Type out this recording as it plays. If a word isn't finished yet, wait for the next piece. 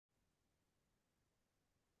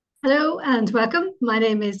Hello and welcome. My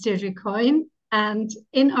name is Deirdre Coyne, and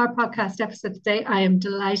in our podcast episode today, I am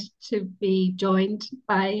delighted to be joined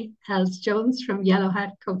by Helz Jones from Yellow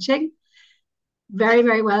Hat Coaching. Very,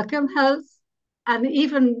 very welcome, Helz, and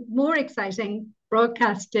even more exciting,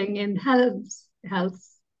 broadcasting in Helz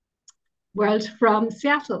world from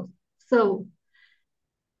Seattle. So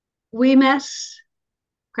we met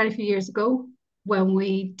quite a few years ago when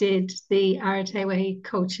we did the Aratewe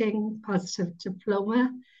Coaching Positive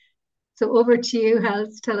Diploma. So over to you,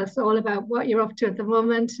 Helz. Tell us all about what you're up to at the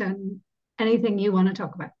moment and anything you want to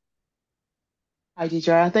talk about. Hi,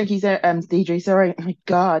 Deidre. Thank you so, Deidre. Sorry. Oh my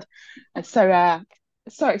God, it's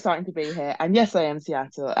so exciting to be here. And yes, I am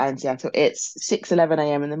Seattle. I am Seattle. It's 6:11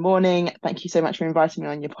 a.m. in the morning. Thank you so much for inviting me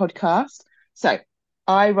on your podcast. So,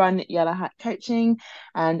 I run Yellow Hat Coaching,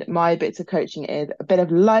 and my bits of coaching is a bit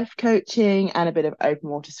of life coaching and a bit of open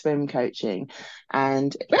water swim coaching.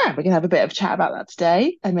 And yeah, we're gonna have a bit of chat about that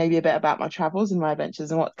today, and maybe a bit about my travels and my adventures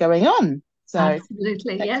and what's going on. So,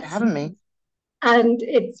 Absolutely, thanks for yes. having me. And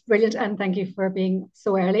it's brilliant. And thank you for being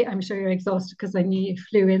so early. I'm sure you're exhausted because I knew you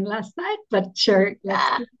flew in last night, but sure, let's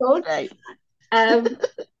Yeah, keep going. great. Um,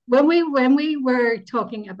 when we were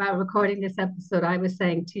talking about recording this episode, I was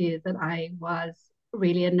saying to you that I was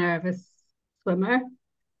really a nervous swimmer,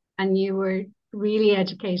 and you were really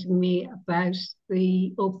educating me about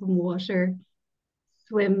the open water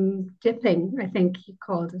swim dipping, I think you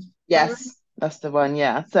called it. Is that right? Yes, that's the one.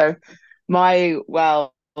 Yeah. So my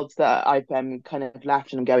worlds that I've kind of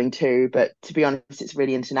left and I'm going to, but to be honest, it's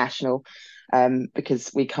really international,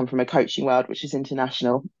 because we come from a coaching world which is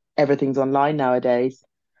international. Everything's online nowadays.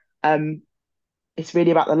 Um, it's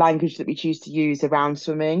really about the language that we choose to use around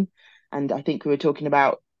swimming. And I think we were talking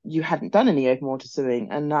about you hadn't done any open water swimming,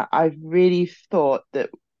 and I've really thought that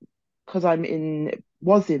because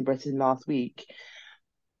was in Britain last week,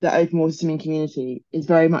 the open water swimming community is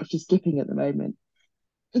very much just dipping at the moment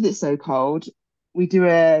because it's so cold. We do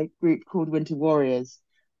a group called Winter Warriors,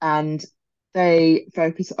 and they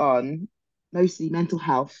focus on mostly mental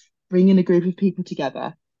health, bringing a group of people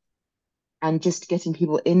together and just getting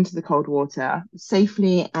people into the cold water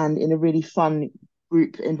safely and in a really fun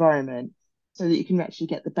group environment so that you can actually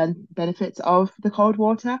get the benefits of the cold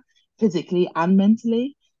water physically and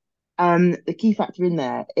mentally. The key factor in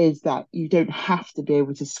there is that you don't have to be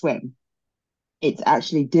able to swim. It's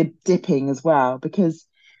actually dipping as well, because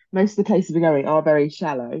most of the places we're going are very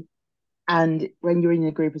shallow. And when you're in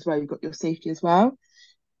a group as well, you've got your safety as well.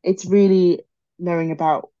 It's really knowing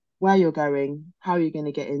about where you're going, how you're going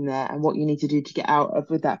to get in there, and what you need to do to get out of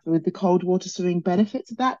with that, with the cold water swimming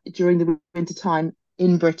benefits of that during the winter time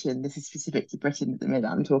in Britain. This is specific to Britain at the minute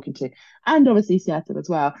that I'm talking to, and obviously Seattle as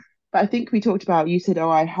well. But I think we talked about, you said, oh,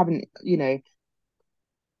 I haven't,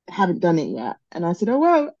 haven't done it yet. And I said, oh,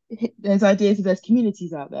 well, there's ideas of there's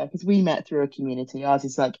communities out there because we met through a community. Ours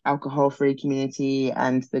is like alcohol-free community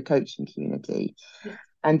and the coaching community. Yeah.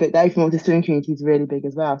 And but the open water swimming community is really big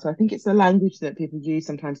as well. So I think it's the language that people use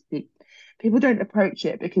sometimes. People don't approach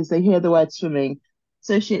it because they hear the word swimming,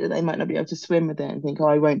 associate that they might not be able to swim with it and think, oh,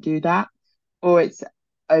 I won't do that. Or it's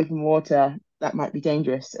open water that might be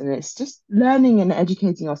dangerous. And it's just learning and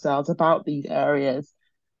educating ourselves about these areas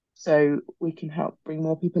so we can help bring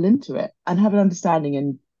more people into it and have an understanding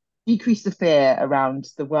and decrease the fear around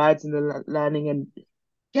the words and the learning and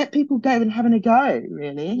get people going and having a go,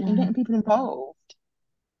 really, and Yeah. getting people involved.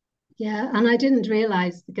 Yeah. And I didn't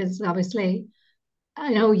realize because obviously I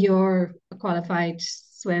know you're a qualified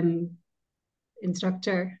swim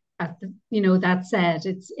instructor at that said,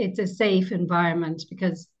 it's a safe environment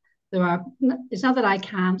because there are it's not that I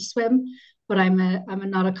can't swim, but I'm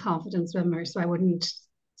not a confident swimmer, so I wouldn't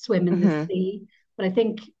swim in the Hmm. sea. But I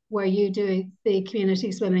think where you do the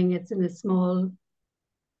community swimming, it's in a small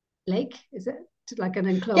lake, is it? Like an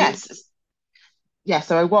enclosed. Yes, yeah.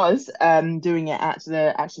 So I was doing it at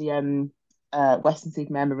the actually Western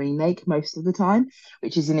Supermare Marine Lake most of the time,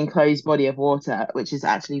 which is an enclosed body of water, which is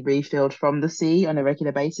actually refilled from the sea on a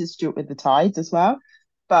regular basis with the tides as well.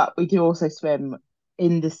 But we do also swim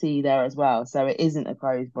in the sea there as well, so it isn't a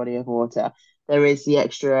closed body of water. There is the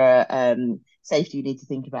extra safety you need to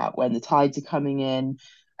think about when the tides are coming in.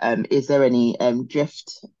 Is there any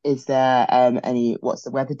drift? Is there any, what's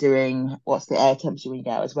the weather doing? What's the air temperature when you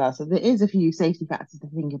get out as well? So there is a few safety factors to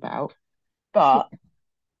think about. Yeah. But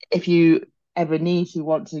if you ever need to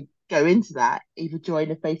want to go into that, either join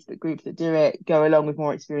a Facebook group that do it, go along with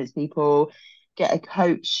more experienced people, get a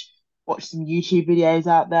coach, watch some YouTube videos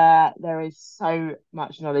out there. There is so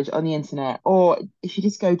much knowledge on the internet. Or if you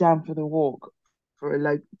just go down for the walk for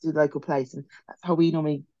a local place, and that's how we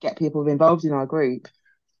normally get people involved in our group.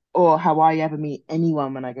 or how I ever meet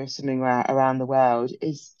anyone when I go swimming around the world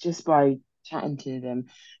is just by chatting to them,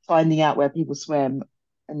 finding out where people swim,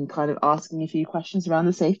 and kind of asking a few questions around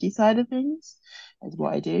the safety side of things is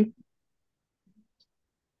what I do.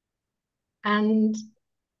 And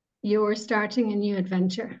you're starting a new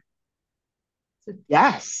adventure. So,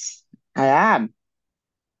 Yes, I am.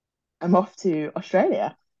 I'm off to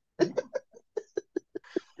Australia.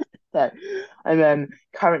 So I'm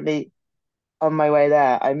currently on my way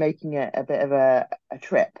there. I'm making it a bit of a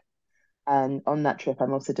trip. And on that trip,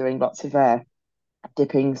 I'm also doing lots of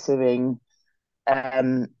dipping, swimming,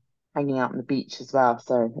 um, hanging out on the beach as well.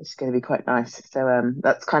 So it's going to be quite nice. So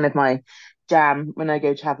that's kind of my jam when I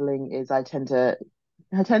go traveling is I tend to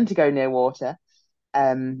go near water.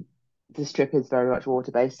 Um, this trip is very much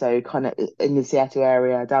water based, so kind of in the Seattle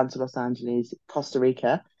area down to Los Angeles, Costa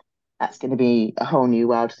Rica. That's going to be a whole new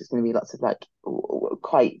world. There's going to be lots of like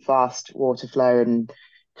quite fast water flow and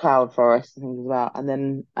cloud forests and things as well. And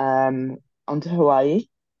then onto Hawaii,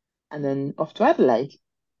 and then off to Adelaide.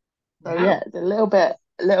 So wow. yeah, it's a little bit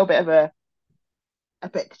of a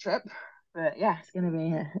big trip, but yeah, it's going to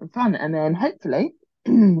be fun. And then hopefully,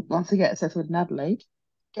 once I get settled in Adelaide,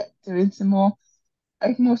 get doing some more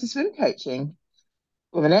open water swim coaching.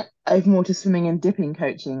 With it, open water swimming and dipping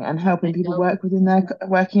coaching, and helping I people know.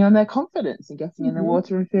 working on their confidence and getting in the Hmm.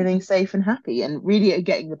 water and feeling safe and happy, and really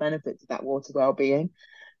getting the benefits of that water well-being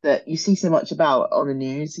that you see so much about on the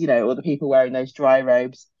news. All the people wearing those dry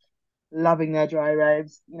robes, loving their dry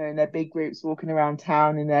robes, in their big groups walking around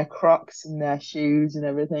town in their Crocs and their shoes and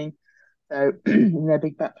everything. So in their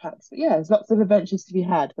big backpacks. But yeah, there's lots of adventures to be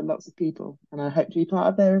had for lots of people, and I hope to be part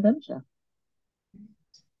of their adventure.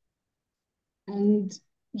 And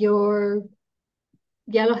your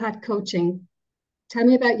yellow hat coaching. Tell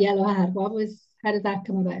me about yellow hat. How did that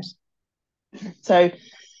come about? So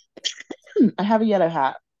I have a yellow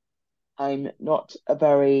hat. I'm not a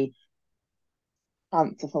very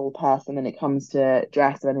fanciful person when it comes to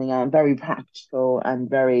dress or anything. I'm very practical and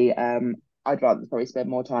very I'd rather probably spend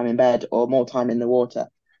more time in bed or more time in the water.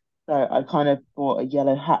 So I kind of bought a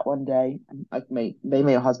yellow hat one day, and they made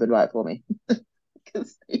my husband buy it for me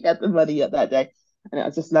because he had the money at that day, and I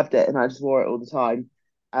just loved it, and I just wore it all the time.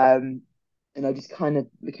 Um, and I just kind of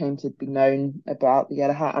became to be known about the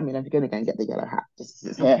yellow hat. I mean, I'm going to go and get the yellow hat just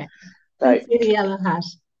as it's here. Okay. So, Let's see the yellow hat.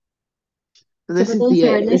 so So this for is those who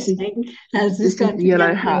are the this is listening, Helz is this is going the to get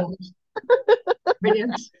yellow a hat. yellow hat.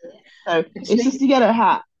 Brilliant. So it's just Actually, a yellow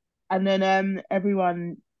hat. And then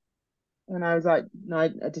everyone, when I was like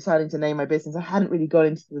deciding to name my business, I hadn't really got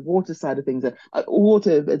into the water side of things.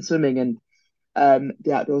 Water and swimming and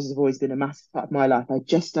the outdoors has always been a massive part of my life. I'd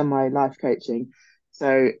just done my life coaching,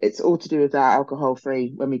 so it's all to do with that alcohol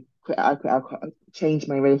free. When we quit, I quit alcohol, I changed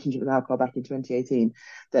my relationship with alcohol back in 2018.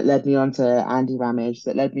 That led me on to Andy Ramage.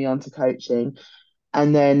 That led me on to coaching,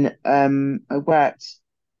 and then I worked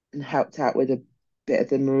and helped out with a bit of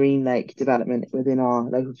the marine lake development within our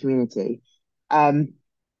local community. Um,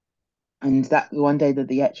 and that one day that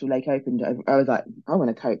the actual lake opened, I was like, I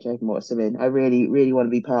want to coach open water swimming. I really, really want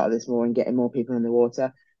to be part of this more and getting more people in the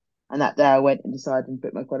water. And that day I went and decided and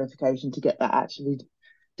put my qualification to get that actually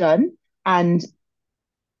done. And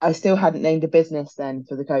I still hadn't named a business then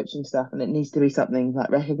for the coaching stuff, and it needs to be something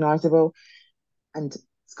like recognizable. And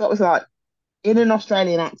Scott was like, in an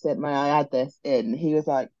Australian accent, may I add this in? He was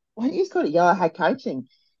like, why don't you just call it Yellow Head Coaching?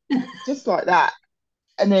 Just like that.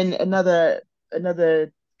 And then another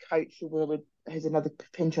coach who's another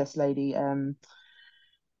Pinterest lady,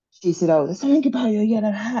 she said, oh, there's something about your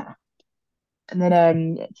yellow hat. And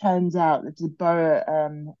then it turns out that the borough,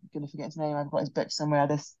 I'm gonna forget his name, I've got his book somewhere.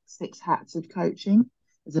 There's Six Hats of Coaching.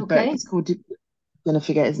 There's a book, okay. it's called I'm gonna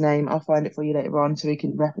forget his name. I'll find it for you later on so we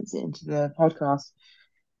can reference it into the podcast.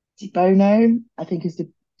 Bono, I think is the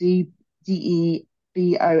Debono,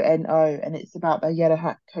 and it's about the yellow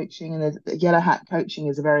hat coaching. And the yellow hat coaching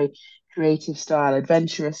is a very creative style,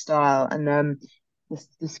 adventurous style, and the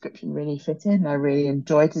description really fit in. I really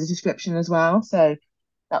enjoyed the description as well. So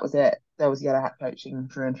that was it. There was yellow hat coaching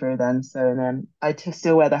through and through then. So and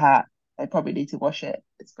still wear the hat. I probably need to wash it.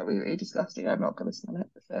 It's probably really disgusting. I'm not gonna smell it.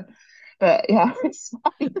 So, but yeah, it's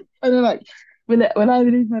fine. I don't like. Will I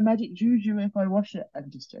lose my magic juju if I wash it?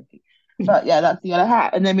 I'm just joking. But yeah, that's the yellow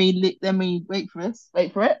hat. And then we wait for this.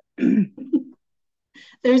 Wait for it.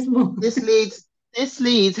 There's more. This leads this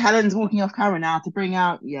leads Helen's walking off camera now to bring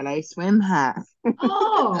out yellow swim hat.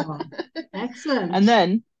 Oh, excellent. And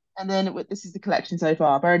then this is the collection so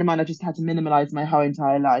far. Bearing in mind, I've just had to minimize my whole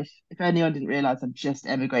entire life. If anyone didn't realize, I'm just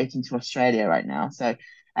emigrating to Australia right now. So,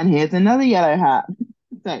 and here's another yellow hat.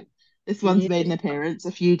 So this one's made an Beautiful. appearance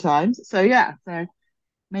a few times. So yeah, so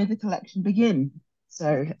may the collection begin.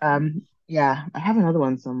 So yeah, I have another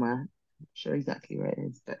one somewhere. I'm not sure exactly where it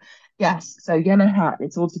is, but yes. So yellow hat.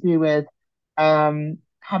 It's all to do with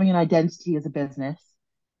having an identity as a business.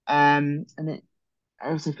 And I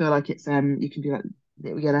also feel like it's you can do like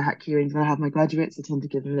little yellow hat keyings. When I have my graduates, I tend to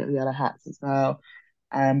give them little yellow hats as well.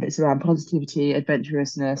 But it's around positivity,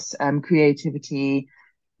 adventurousness, creativity,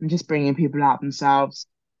 and just bringing people out themselves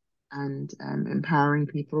and empowering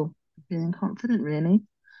people, feeling confident, really.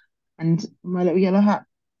 And my little yellow hat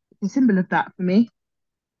is a symbol of that for me.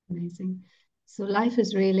 Amazing. So life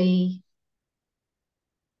has really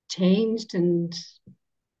changed and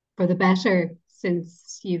for the better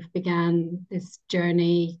since you've began this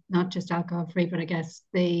journey, not just alcohol free, but I guess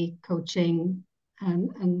the coaching and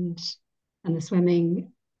and and the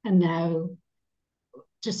swimming, and now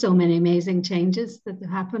just so many amazing changes that have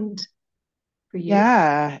happened for you.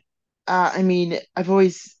 Yeah. I mean, I've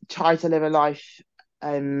always tried to live a life,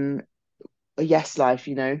 a yes life,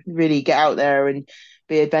 really get out there and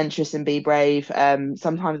be adventurous and be brave.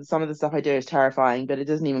 Sometimes some of the stuff I do is terrifying, but it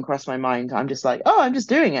doesn't even cross my mind. I'm just like, oh, I'm just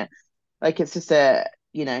doing it. Like it's just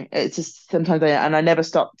it's just sometimes and I never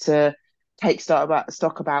stop to take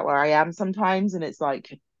stock about where I am sometimes, and it's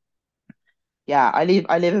like, yeah, I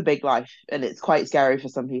live a big life, and it's quite scary for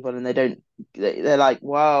some people, and they're like,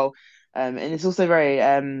 whoa. And it's also very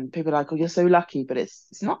people are like, oh, you're so lucky, but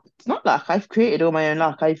it's not luck. I've created all my own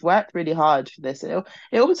luck. I've worked really hard for this.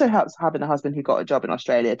 It also helps having a husband who got a job in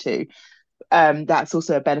Australia too. That's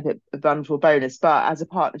also a benefit, a wonderful bonus. But as a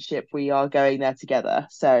partnership, we are going there together.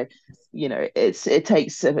 So, it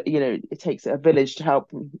takes a village to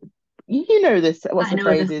help. You know this. What's I the know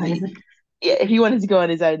phrase? this Is phrase. Yeah, if he wanted to go on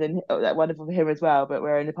his own, then that wonderful for him as well. But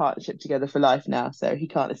we're in a partnership together for life now, so he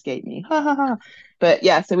can't escape me. Ha ha ha. But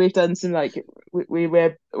yeah, so we've done some like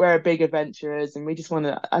we're big adventurers, and we just want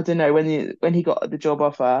to. I don't know when he got the job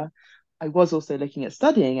offer, I was also looking at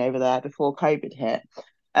studying over there before COVID hit.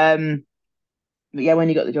 Um, but yeah, when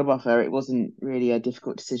he got the job offer, it wasn't really a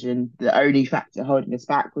difficult decision. The only factor holding us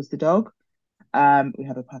back was the dog. We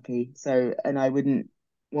have a puppy, so and I wouldn't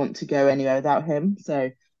want to go anywhere without him. So,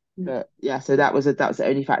 but yeah, so that was the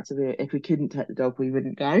only factor. If we couldn't take the dog, we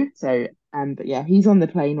wouldn't go. So, but yeah, he's on the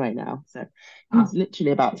plane right now. So he's Oh,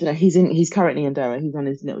 literally about to. He's currently in Doha. He's on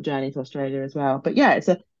his little journey to Australia as well. But yeah,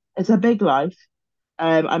 it's a big life.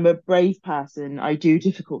 I'm a brave person. I do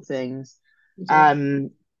difficult things. you do.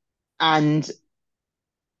 Um, and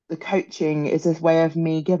the coaching is a way of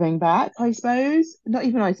me giving back, I suppose. Not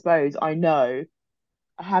even I suppose, I know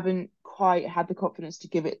I haven't quite had the confidence to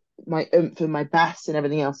give it my oomph and my best and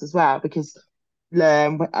everything else as well. Because,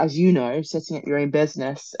 as you know, setting up your own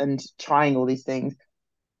business and trying all these things,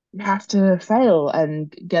 you have to fail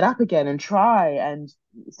and get up again and try and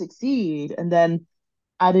succeed. And then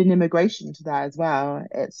add in immigration to that as well.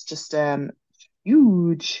 It's just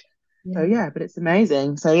huge. So Yeah. yeah, but it's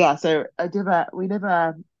amazing. So yeah, so we live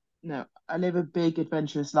a no, I live a big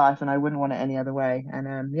adventurous life, and I wouldn't want it any other way.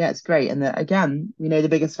 And yeah, it's great. And again, we know the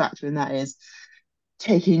biggest factor in that is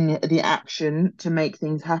taking the action to make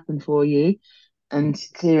things happen for you and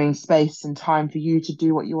clearing space and time for you to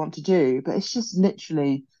do what you want to do. But it's just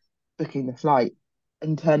literally booking the flight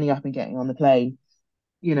and turning up and getting on the plane.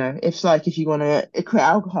 It's like if you want to quit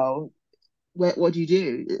alcohol, what do you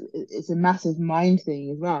do? It's a massive mind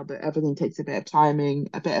thing as well, but everything takes a bit of timing,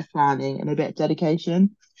 a bit of planning, and a bit of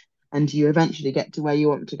dedication, and you eventually get to where you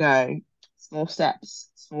want to go. Small steps,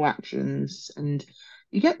 small actions, and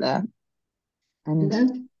you get there. And And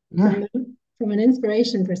then yeah, from an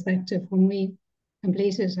inspiration perspective, when we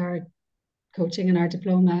completed our coaching and our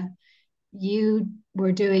diploma, you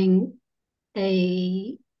were doing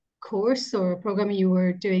a course or a program. You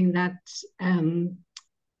were doing that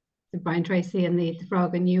the Brian Tracy and the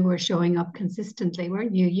frog, and you were showing up consistently,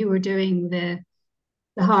 weren't you? You were doing the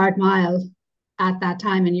hard mile at that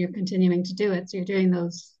time, and you're continuing to do it. So you're doing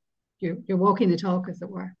those. You're walking the talk, as it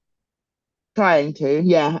were. trying to.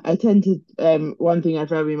 Yeah, I tend to. One thing I've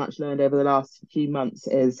very much learned over the last few months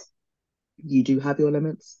is you do have your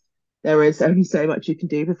limits. There is only so much you can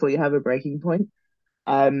do before you have a breaking point.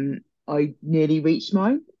 I nearly reached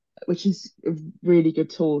mine, which is a really good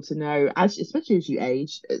tool to know, especially as you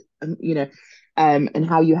age, and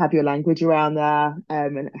how you have your language around there,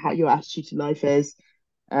 and how your attitude to life is.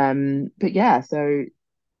 But yeah, so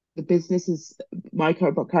the business is my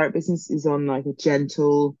current business is on like a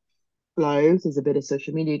gentle flow. There's a bit of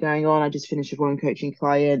social media going on. I just finished with one coaching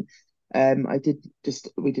client. We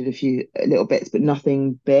did a few little bits, but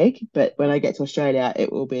nothing big. But when I get to Australia,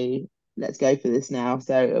 it will be let's go for this now.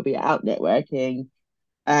 So it'll be out networking,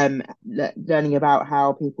 learning about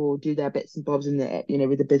how people do their bits and bobs in the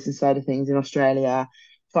with the business side of things in Australia,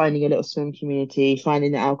 finding a little swim community,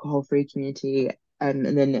 finding the alcohol-free community, and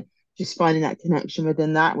then just finding that connection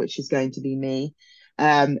within that, which is going to be me.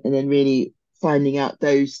 And then really finding out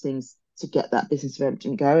those things to get that business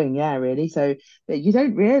development going. Yeah, really. So that you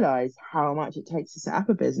don't realize how much it takes to set up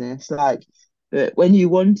a business. Like, but when you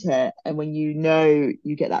want it and when you know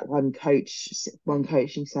you get that one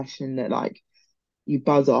coaching session that like you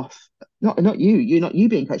buzz off, not you're not you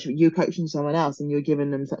being coached, but you coaching someone else and you're giving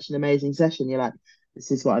them such an amazing session, you're like,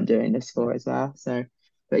 this is what I'm doing this for as well. So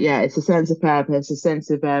but yeah, it's a sense of purpose, a sense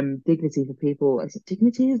of dignity for people. Is it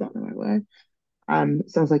dignity? Is that the right word?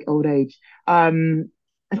 Sounds like old age.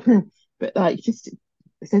 But like just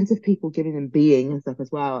a sense of people giving them being and stuff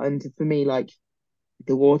as well. And for me, like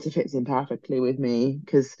the water fits in perfectly with me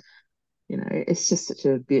because it's just such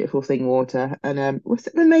a beautiful thing, water. And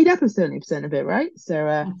we're made up of 70% of it, right? So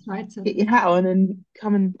That's right. So, get your hat on and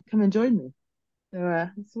come and join me. So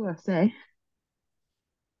that's what I say.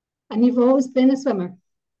 and you've always been a swimmer.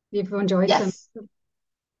 You've enjoyed swimming.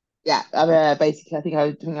 Yes. Yeah. Basically I think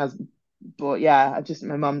I was but yeah, I just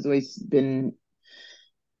my mum's always been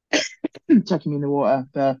chucking me in the water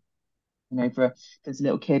for as a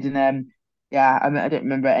little kid. And yeah, I mean, I don't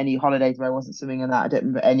remember any holidays where I wasn't swimming in that. I don't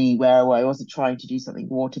remember anywhere where I wasn't trying to do something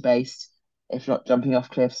water based, if not jumping off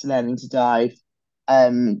cliffs, learning to dive,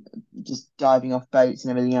 um, just diving off boats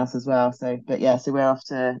and everything else as well. So, but yeah, so we're off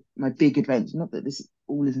to my big adventure. Not that this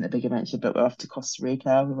all isn't a big adventure, but we're off to Costa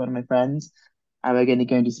Rica with one of my friends. And we're going to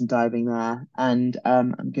go and do some diving there, and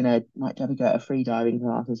I'm gonna might have to go to a free diving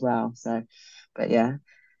class as well. So, but yeah,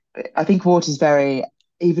 I think water's very,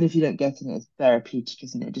 even if you don't get in it, it's therapeutic,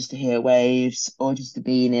 isn't it? Just to hear waves or just to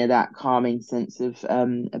be near that calming sense of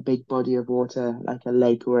a big body of water, like a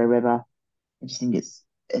lake or a river. I just think it's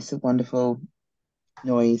a wonderful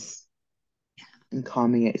noise and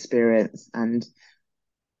calming experience and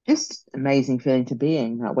just amazing feeling to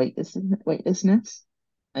being that weightlessness.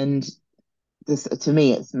 And this to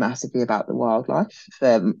me, it's massively about the wildlife.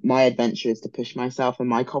 For my adventure is to push myself and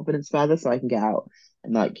my confidence further, so I can get out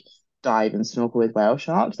and like dive and snorkel with whale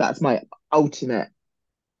sharks. That's my ultimate,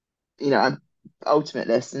 I'm ultimate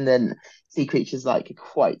list. And then sea creatures like are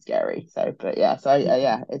quite scary. So, but yeah, so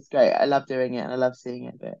yeah, it's great. I love doing it and I love seeing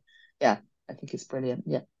it. But yeah, I think it's brilliant.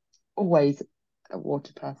 Yeah, always a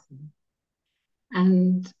water person.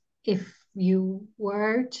 And if you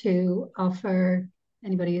were to offer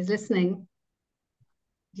anybody who's listening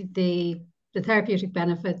the the therapeutic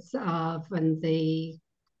benefits of and the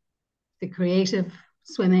creative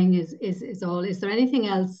swimming is all. Is there anything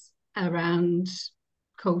else around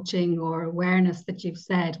coaching or awareness that you've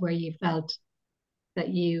said where you felt that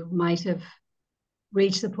you might have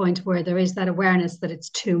reached the point where there is that awareness that it's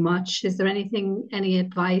too much? Is there anything, any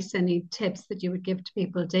advice, any tips that you would give to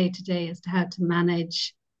people day to day as to how to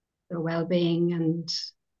manage their well-being and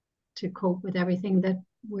to cope with everything that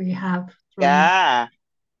we have thrown? Yeah.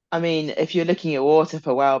 I mean, if you're looking at water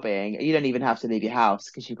for well-being, you don't even have to leave your house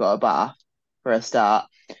because you've got a bath for a start.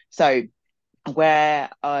 So where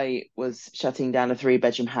I was shutting down a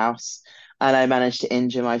three-bedroom house and I managed to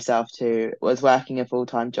injure myself too, was working a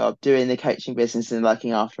full-time job, doing the coaching business and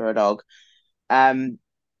looking after a dog. Um,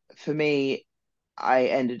 for me, I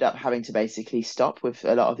ended up having to basically stop with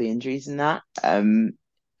a lot of the injuries in that.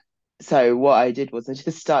 So what I did was I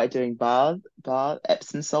just started doing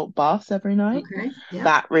Epsom salt baths every night. Okay, yeah.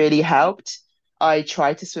 That really helped. I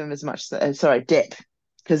try to swim as much, sorry, dip,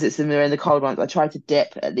 because we're in the cold months. I try to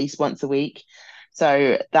dip at least once a week.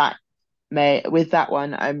 So that with that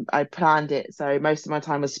one, I planned it. So most of my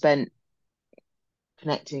time was spent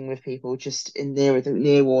connecting with people just in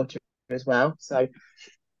near water as well. So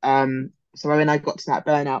when I got to that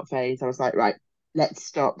burnout phase, I was like, right, let's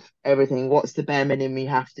stop everything. What's the bare minimum you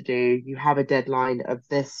have to do? You have a deadline of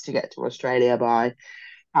this to get to Australia by.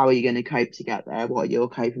 How are you going to cope to get there? What are your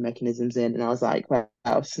coping mechanisms in? And I was like, well,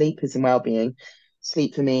 sleep is and well-being.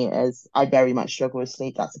 Sleep for me is I very much struggle with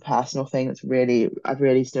sleep. That's a personal thing I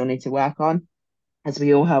really still need to work on, as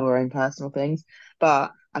we all have our own personal things.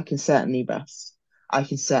 But I can certainly rest. I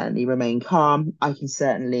can certainly remain calm. I can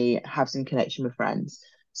certainly have some connection with friends.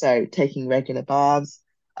 So taking regular baths,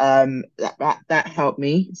 that helped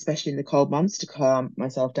me, especially in the cold months, to calm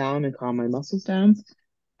myself down and calm my muscles down.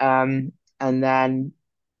 And then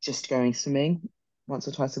just going swimming once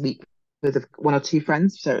or twice a week with one or two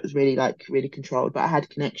friends. So it was really like really controlled, but I had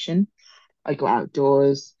connection. I got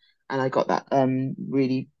outdoors and I got that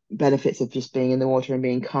really benefits of just being in the water and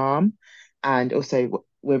being calm. And also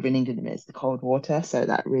we're in England and it's the cold water, so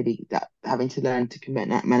that having to learn to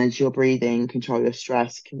manage your breathing, control your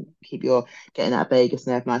stress, can keep your getting that vagus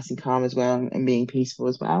nerve nice and calm as well and being peaceful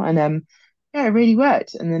as well. And yeah, it really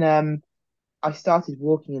worked. And then I started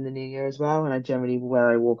walking in the new year as well, and I generally where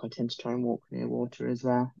I walk, I tend to try and walk near water as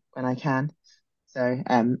well when I can. So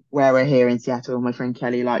where we're here in Seattle, my friend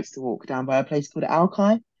Kelly likes to walk down by a place called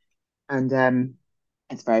Alki, and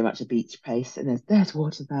it's very much a beach place, and there's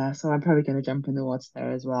water there, so I'm probably going to jump in the water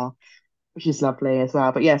there as well, which is lovely as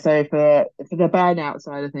well. But yeah, so for the burnout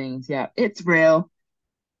side of things, yeah, it's real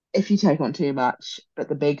if you take on too much. But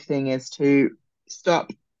the big thing is to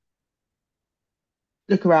stop,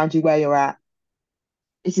 look around you where you're at.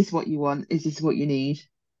 Is this what you want? Is this what you need?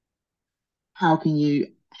 How can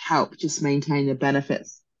you help just maintain the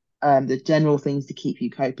benefits, the general things to keep you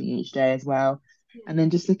coping each day as well? Yeah. And then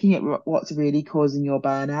just looking at what's really causing your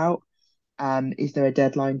burnout. Is there a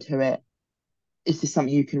deadline to it? Is this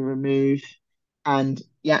something you can remove? And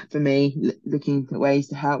yeah, for me, looking at ways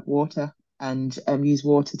to help water and use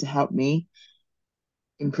water to help me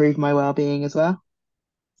improve my well-being as well.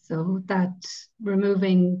 So that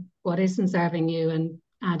removing what isn't serving you and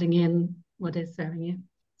adding in what is serving you.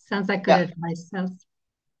 Sounds like good Yeah, advice, Helz.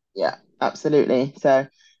 yeah, absolutely. So,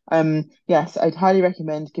 yes, I'd highly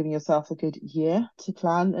recommend giving yourself a good year to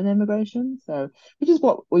plan an immigration. So, which is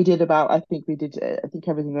what we did about, I think we did, I think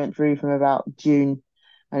everything went through from about June,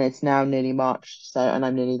 and it's now nearly March. So, and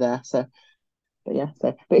I'm nearly there. So, but yeah,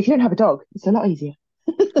 so, but if you don't have a dog, it's a lot easier.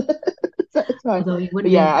 So it's fine. Although you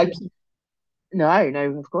But wouldn't be able yeah, to I put it. no,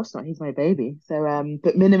 no, of course not. He's my baby. So,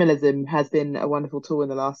 but minimalism has been a wonderful tool in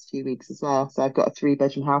the last few weeks as well. So I've got a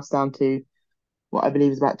three-bedroom house down to what I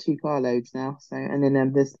believe is about two carloads now. So, and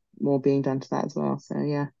then there's more being done to that as well. So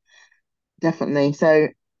yeah, definitely. So,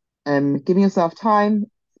 giving yourself time,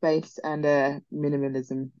 space, and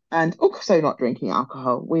minimalism, and also not drinking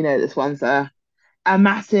alcohol. We know this one's a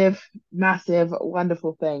massive, massive,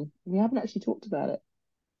 wonderful thing. We haven't actually talked about it.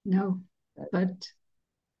 No, but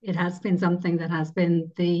it has been something that has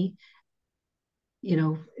been you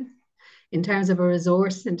know, in terms of a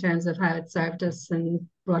resource, in terms of how it served us and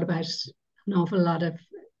brought about an awful lot of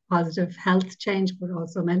positive health change, but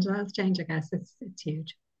also mental health change. I guess it's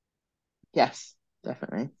huge. Yes,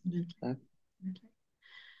 definitely. Absolutely. So,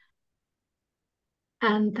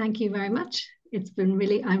 And thank you very much. It's been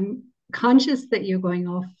really, I'm conscious that you're going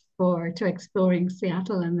off to exploring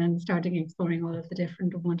Seattle and then starting exploring all of the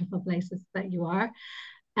different wonderful places that you are.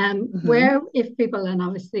 mhm. Where, if people, and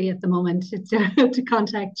obviously at the moment it's to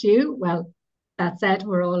contact you, well, that said,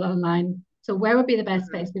 we're all online. So where would be the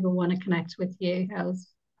best place people want to connect with you? How's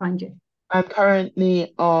find you? I'm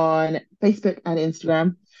currently on Facebook and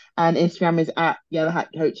Instagram, and Instagram is at Yellow Hat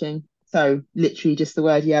Coaching. So literally just the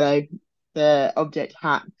word yellow, the object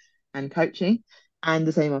hat, and coaching, and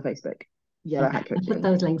the same on Facebook, Yellow Okay, Hat I'll put Coaching.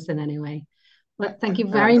 those links in anyway. Yeah, But thank you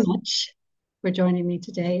very nice. much for joining me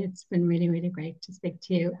today. It's been really, really great to speak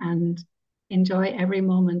to you and enjoy every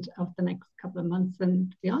moment of the next couple of months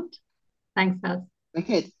and beyond. Thanks, Beth.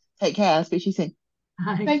 Okay, take care. I'll speak to you soon.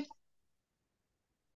 Bye. Bye.